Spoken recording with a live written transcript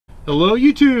Hello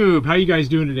YouTube, how you guys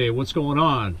doing today? What's going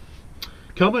on?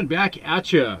 Coming back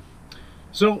at you.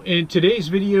 So in today's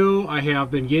video I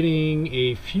have been getting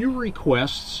a few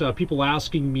requests, people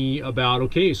asking me about,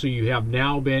 okay, so you have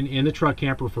now been in the truck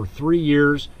camper for 3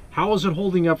 years. How is it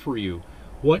holding up for you?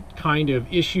 What kind of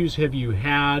issues have you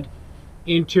had?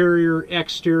 Interior,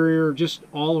 exterior, just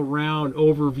all around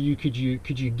overview. Could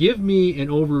you give me an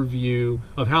overview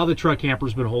of how the truck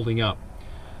camper's been holding up?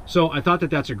 So I thought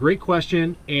that that's a great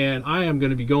question, and I am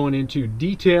going to be going into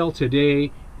detail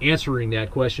today answering that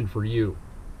question for you.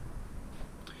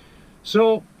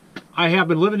 So I have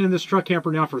been living in this truck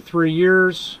camper now for 3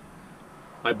 years.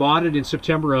 I bought it in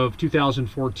September of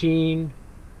 2014,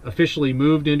 officially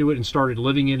moved into it and started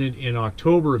living in it in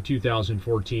October of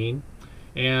 2014.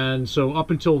 And so up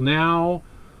until now,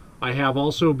 I have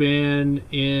also been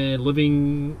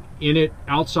living in it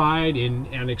outside in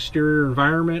an exterior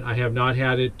environment. I have not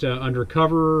had it under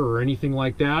cover or anything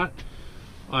like that.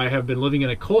 I have been living in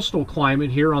a coastal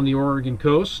climate here on the Oregon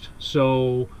coast.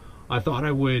 So I thought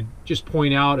I would just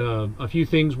point out a few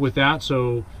things with that.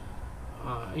 So,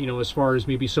 you know, as far as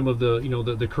maybe some of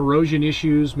the, the corrosion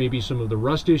issues, maybe some of the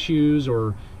rust issues,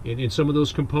 or in some of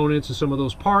those components and some of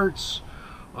those parts.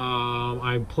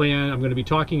 I'm going to be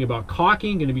talking about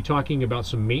caulking, going to be talking about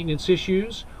some maintenance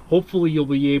issues. Hopefully you'll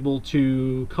be able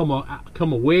to come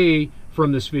away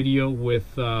from this video with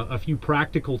a few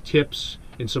practical tips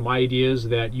and some ideas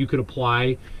that you could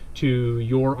apply to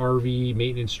your RV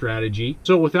maintenance strategy.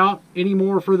 So without any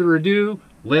more further ado,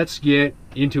 let's get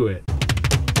into it.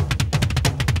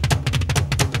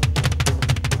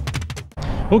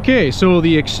 Okay, so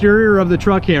the exterior of the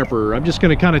truck camper. I'm just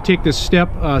going to kind of take this step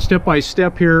by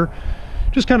step here.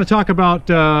 Just kind of talk about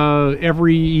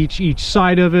each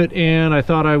side of it, and I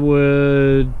thought I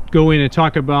would go in and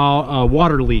talk about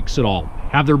water leaks at all.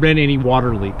 Have there been any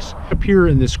water leaks? Up here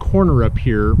in this corner up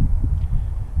here,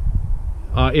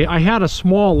 I had a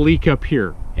small leak up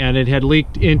here, and it had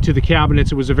leaked into the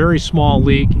cabinets. It was a very small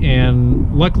leak,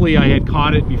 and luckily I had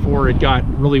caught it before it got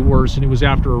really worse, and it was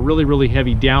after a really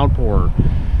heavy downpour.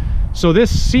 So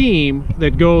this seam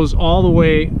that goes all the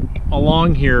way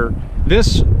along here,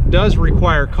 this does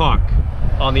require caulk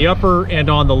on the upper and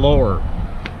on the lower.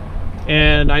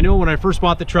 And I know when I first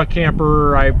bought the truck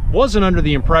camper, I wasn't under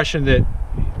the impression that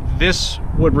this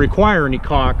would require any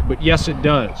caulk, but yes, it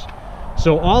does.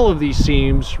 So all of these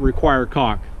seams require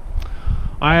caulk.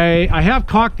 I have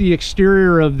caulked the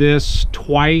exterior of this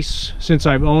twice since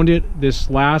I've owned it. This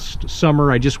last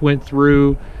summer I just went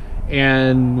through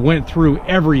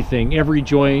everything, every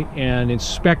joint, and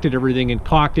inspected everything and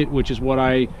caulked it, which is what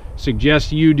I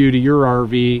suggest you do to your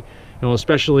RV, you know,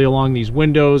 especially along these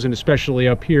windows and especially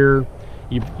up here.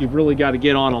 You've really got to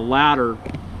get on a ladder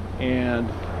and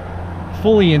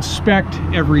fully inspect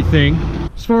everything.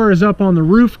 As far as up on the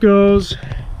roof goes,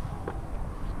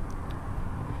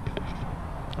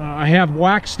 I have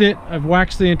waxed it. I've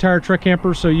waxed the entire truck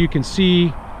camper so you can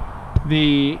see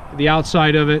the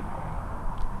outside of it,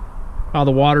 how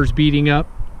the water's beating up.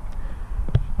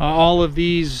 All of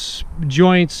these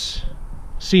joints,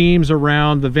 seams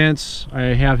around the vents, I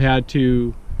have had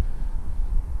to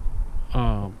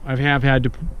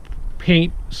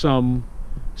paint some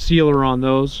sealer on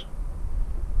those.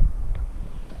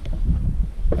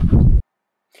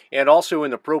 And also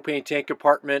in the propane tank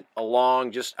compartment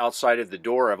along just outside of the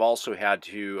door, I've also had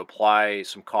to apply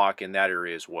some caulk in that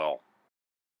area as well.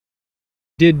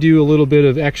 Did do a little bit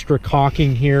of extra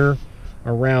caulking here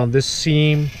around this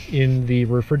seam in the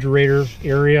refrigerator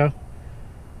area.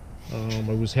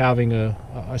 I was having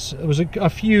a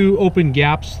few open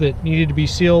gaps that needed to be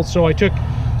sealed, so I took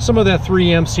some of that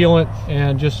 3M sealant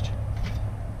and just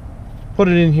put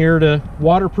it in here to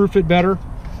waterproof it better.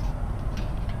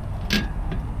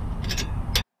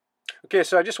 Okay,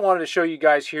 so I just wanted to show you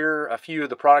guys here a few of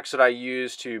the products that I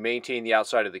use to maintain the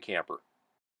outside of the camper.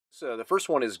 So the first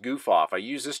one is Goof Off. I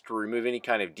use this to remove any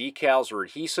kind of decals or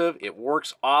adhesive. It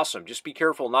works awesome. Just be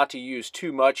careful not to use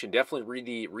too much, and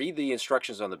definitely read the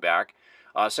instructions on the back.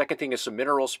 Second thing is some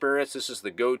mineral spirits. This is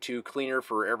the go-to cleaner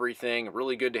for everything.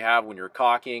 Really good to have when you're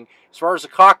caulking. As far as the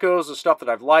caulk goes, the stuff that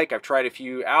I've tried a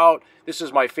few out. This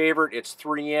is my favorite. It's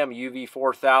 3M UV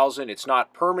 4000. It's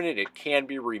not permanent. It can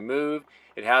be removed.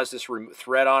 It has this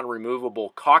thread-on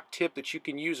removable caulk tip that you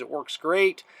can use. It works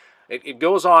great. It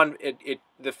goes on.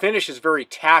 The finish is very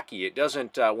tacky. It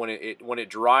doesn't when it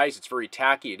dries, it's very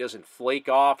tacky. It doesn't flake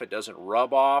off. It doesn't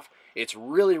rub off. It's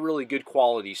really good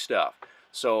quality stuff.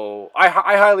 So I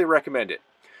highly recommend it.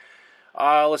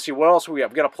 Let's see, what else we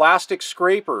have? We've got a plastic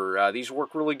scraper. These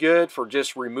work really good for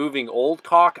just removing old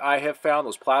caulk, I have found.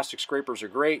 Those plastic scrapers are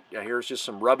great. Here's just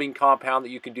some rubbing compound that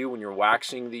you can do when you're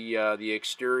waxing the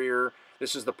exterior.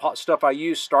 This is the stuff I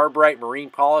use, Starbright Marine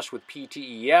Polish with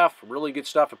PTEF. Really good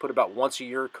stuff. I put about once a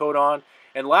year coat on.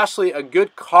 And lastly, a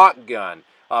good caulk gun.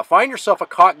 Find yourself a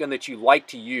caulk gun that you like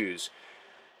to use.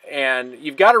 And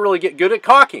you've got to really get good at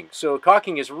caulking. So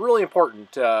caulking is really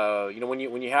important, you know, when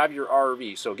you have your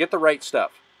RV. So get the right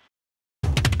stuff.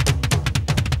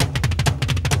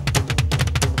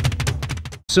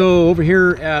 So over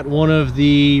here at one of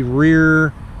the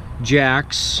rear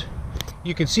jacks,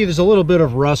 you can see there's a little bit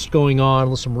of rust going on, a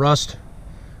little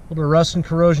bit of rust and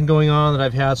corrosion going on that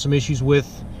I've had some issues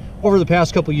with over the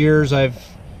past couple years. I've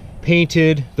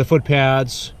painted the foot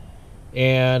pads,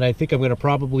 and I think I'm going to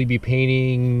probably be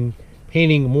painting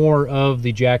more of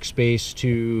the jack space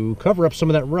to cover up some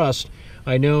of that rust.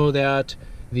 I know that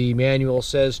the manual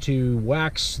says to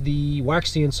wax the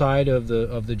inside of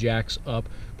the jacks up,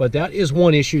 but that is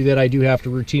one issue that I do have to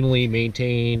routinely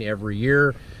maintain every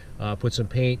year. Put some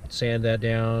paint, sand that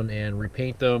down, and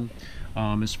repaint them.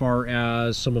 As far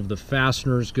as some of the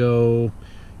fasteners go,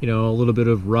 you know, a little bit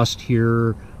of rust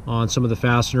here on some of the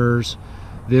fasteners.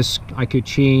 This, I could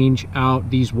change out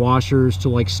these washers to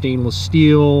like stainless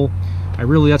steel.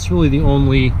 That's really the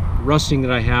only rusting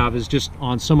that I have, is just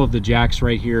on some of the jacks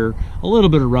right here. A little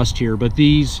bit of rust here, but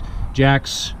these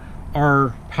jacks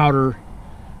are powder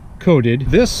coated.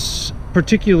 This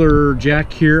particular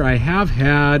jack here, I have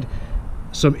had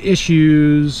some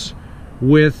issues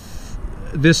with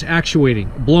this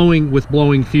actuating,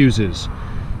 blowing fuses.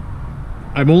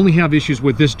 I only have issues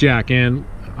with this jack, and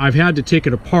I've had to take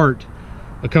it apart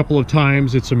a couple of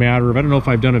times. It's a matter of, I don't know if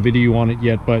I've done a video on it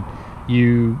yet, but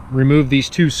you remove these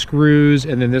two screws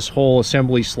and then this whole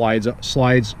assembly slides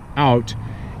out,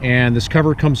 and this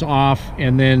cover comes off,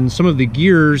 and then some of the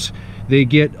gears, they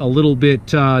get a little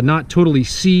bit not totally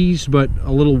seized, but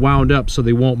a little wound up, so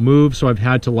they won't move. So I've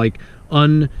had to like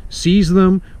unseize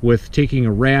them with taking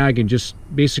a rag and just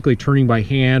basically turning by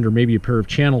hand, or maybe a pair of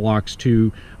channel locks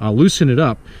to loosen it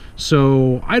up.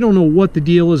 So I don't know what the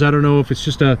deal is. I don't know if it's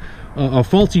just a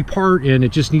faulty part and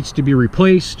it just needs to be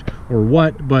replaced or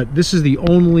what, but this is the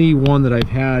only one that I've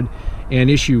had an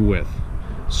issue with.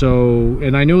 So,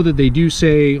 and I know that they do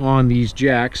say on these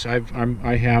jacks, I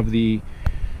have the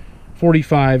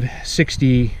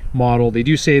 4560 model, they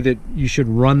do say that you should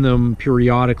run them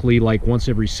periodically, like once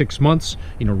every 6 months,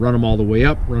 you know, run them all the way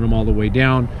up, run them all the way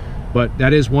down. But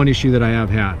that is one issue that I have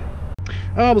had.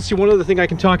 Let's see, one other thing I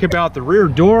can talk about, the rear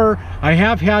door. I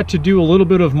have had to do a little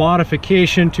bit of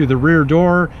modification to the rear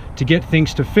door to get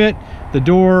things to fit. The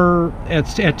door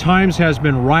at times has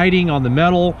been riding on the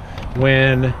metal.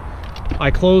 When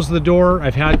I close the door,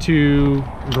 I've had to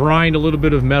grind a little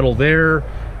bit of metal there,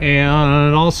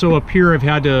 and also up here I've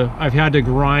had to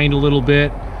grind a little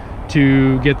bit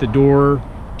to get the door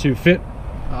to fit,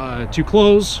 to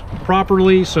close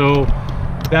properly. So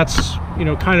that's, you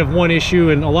know, kind of one issue,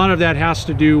 and a lot of that has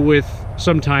to do with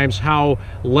sometimes how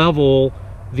level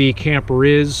the camper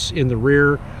is in the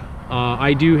rear.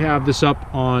 I do have this up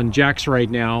on jacks right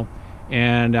now,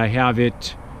 and I have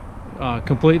it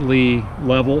completely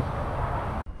level.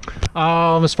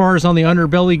 As far as on the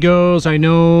underbelly goes, I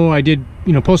know I did,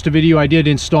 you know, post a video. I did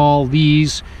install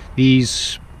these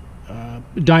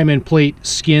diamond plate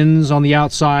skins on the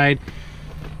outside.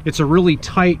 It's a really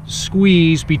tight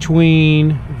squeeze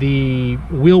between the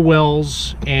wheel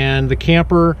wells and the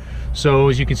camper. So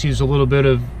as you can see, there's a little bit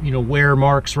of, you know, wear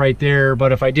marks right there.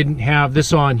 But if I didn't have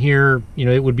this on here, you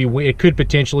know, it could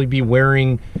potentially be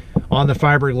wearing on the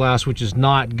fiberglass, which is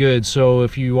not good. So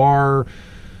if you are,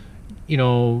 you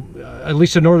know, at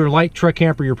least a Northern Lite Truck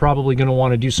Camper, you're probably going to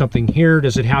want to do something here.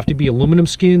 Does it have to be aluminum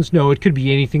skins? No, it could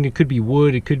be anything. It could be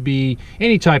wood. It could be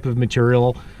any type of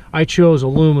material. I chose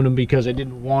aluminum because I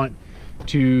didn't want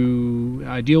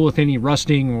to deal with any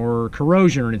rusting or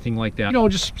corrosion or anything like that. You know,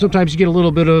 just sometimes you get a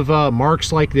little bit of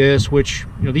marks like this, which,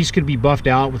 you know, these could be buffed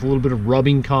out with a little bit of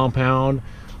rubbing compound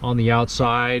on the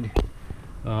outside.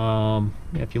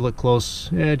 If you look close,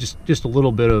 just a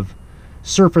little bit of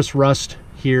surface rust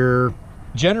here.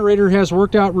 Generator has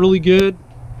worked out really good.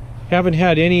 Haven't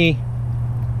had any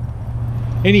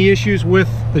issues with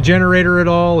the generator at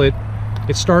all. It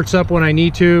starts up when I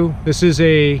need to. This is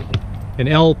an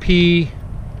LP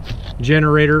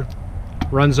generator,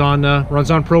 runs on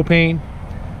propane.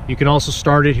 You can also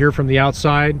start it here from the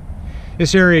outside.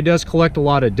 This area does collect a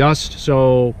lot of dust,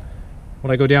 so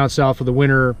when I go down south for the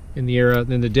winter in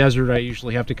the desert, I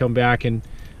usually have to come back and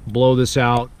blow this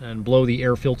out and blow the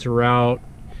air filter out.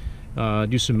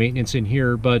 do some maintenance in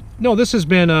here. But no, this has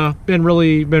been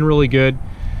really good.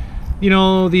 You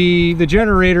know, the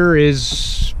generator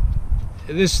is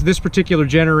this particular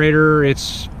generator.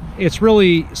 It's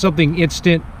really something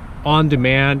instant, on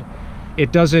demand.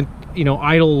 It doesn't, you know,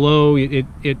 idle low.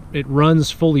 It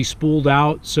runs fully spooled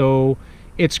out, so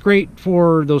it's great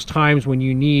for those times when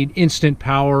you need instant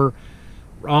power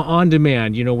on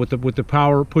demand, you know, with the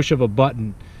power push of a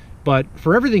button. But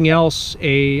for everything else,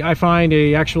 I find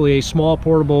actually a small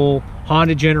portable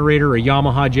Honda generator, a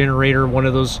Yamaha generator, one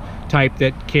of those type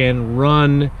that can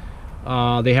run,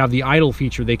 they have the idle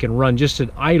feature, they can run just at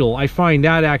idle. I find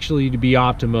that actually to be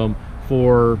optimum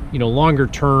for, you know, longer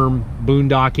term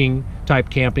boondocking type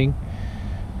camping.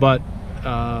 But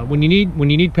when you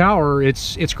need power,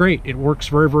 it's great. It works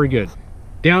very good.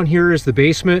 Down here is the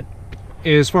basement.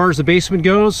 As far as the basement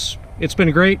goes, it's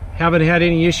been great. Haven't had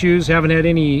any issues, haven't had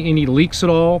any leaks at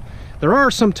all. There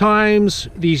are sometimes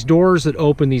these doors that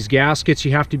open, these gaskets,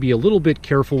 you have to be a little bit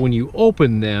careful when you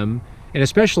open them, and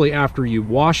especially after you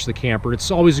wash the camper.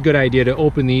 It's always a good idea to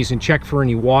open these and check for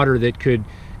any water that could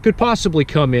possibly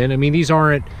come in. I mean, these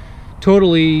aren't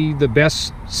totally the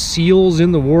best seals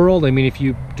in the world. I mean, if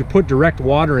you put direct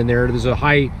water in there, there's a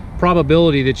high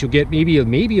probability that you'll get maybe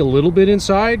a little bit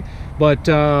inside. But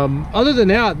other than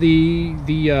that,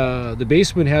 the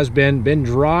basement has been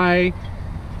dry.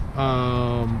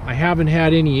 I haven't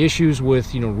had any issues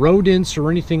with, you know, rodents or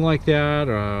anything like that.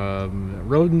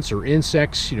 Rodents or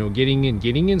insects, you know,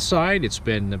 getting inside. It's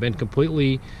been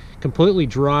completely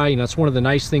dry. You know, that's one of the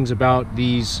nice things about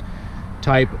these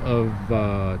type of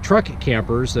truck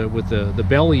campers, that with the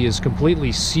belly is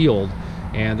completely sealed,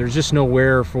 and there's just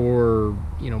nowhere for,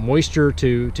 you know, moisture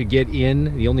to get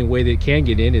in. The only way that it can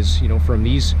get in is, you know, from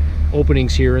these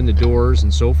openings here in the doors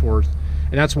and so forth,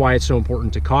 and that's why it's so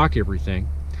important to caulk everything.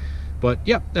 But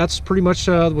yeah, that's pretty much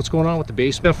what's going on with the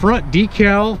basement. The front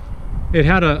decal, it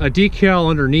had a decal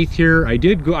underneath here. I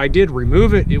did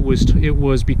remove it. It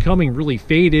was becoming really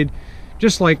faded,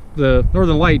 just like the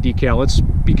Northern Lite decal. It's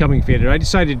becoming faded. I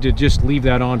decided to just leave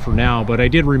that on for now, but I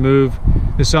did remove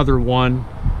this other one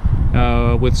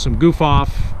with some goof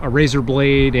off, a razor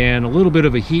blade, and a little bit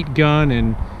of a heat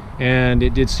gun, and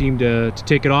it did seem to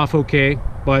take it off okay.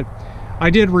 But I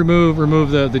did remove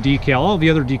the decal. All the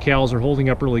other decals are holding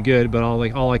up really good, but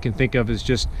all I can think of is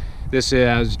just this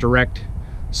has direct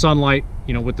sunlight,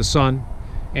 you know, with the sun,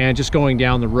 and just going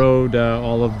down the road,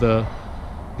 all of the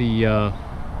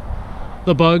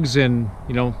bugs, and,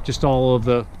 you know, just all of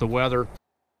the weather.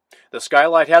 The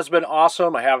skylight has been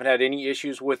awesome. I haven't had any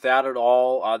issues with that at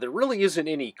all. There really isn't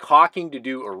any caulking to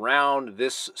do around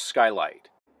this skylight.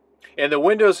 And the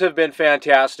windows have been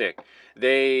fantastic.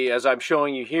 They, as I'm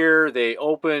showing you here, they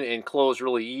open and close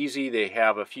really easy. They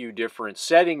have a few different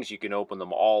settings. You can open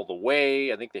them all the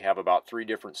way. I think they have about 3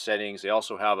 different settings. They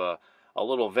also have a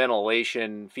little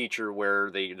ventilation feature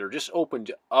where they're just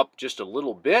opened up just a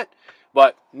little bit,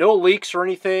 but no leaks or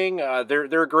anything.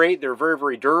 They're great. They're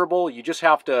very durable. You just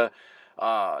have to,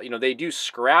 you know, they do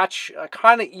scratch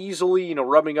kind of easily, you know,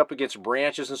 rubbing up against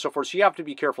branches and so forth. So you have to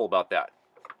be careful about that.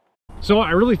 So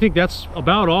I really think that's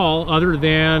about all, other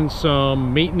than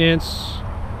some maintenance,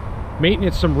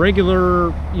 some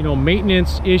regular, you know,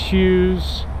 maintenance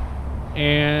issues,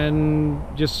 and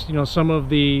just, you know, some of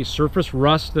the surface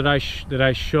rust that I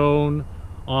shown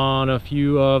on a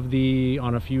few of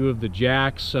the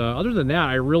jacks. Other than that,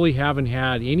 I really haven't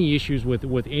had any issues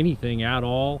with anything at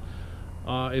all.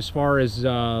 As far as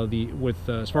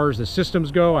the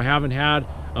systems go, I haven't had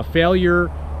a failure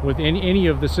with any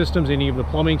of the systems, any of the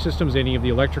plumbing systems, any of the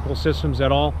electrical systems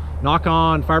at all. Knock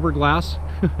on fiberglass.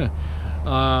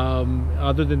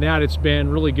 Other than that, it's been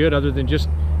really good, other than just,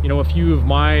 you know, a few of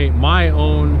my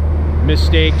own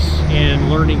mistakes in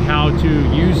learning how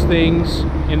to use things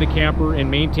in the camper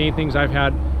and maintain things. I've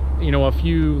had, you know, a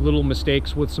few little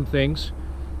mistakes with some things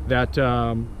that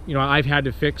you know, I've had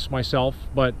to fix myself,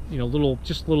 but, you know,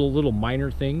 little minor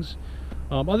things.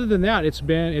 Other than that, it's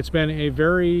been a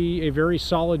very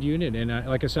solid unit, and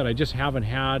like I said, I just haven't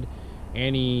had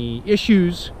any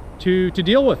issues to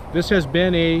deal with. This has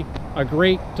been a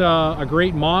great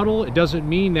model. It doesn't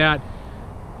mean that,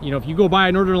 you know, if you go buy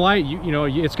a Northern Lite, you know,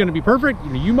 it's going to be perfect. You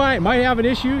know, you might have an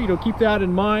issue. You know, keep that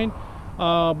in mind.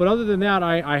 But other than that,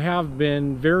 I have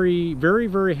been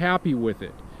very happy with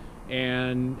it.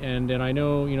 And I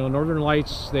know, you know, Northern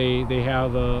Lights, they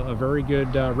have a very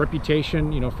good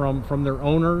reputation, you know, from their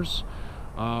owners.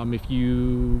 If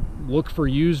you look for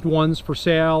used ones for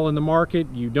sale in the market,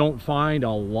 you don't find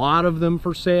a lot of them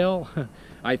for sale.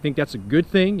 I think that's a good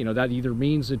thing. You know, that either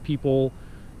means that people,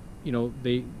 you know,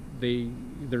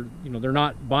 they're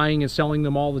not buying and selling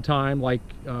them all the time like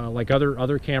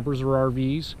other campers or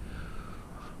RVs.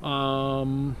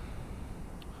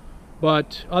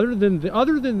 But other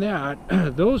than that,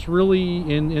 those really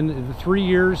in the 3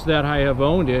 years that I have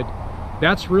owned it,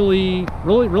 that's really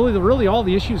all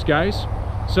the issues, guys.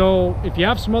 So if you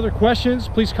have some other questions,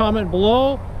 please comment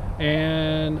below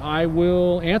and I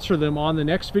will answer them on the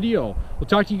next video. We'll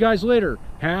talk to you guys later.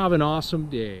 Have an awesome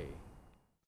day.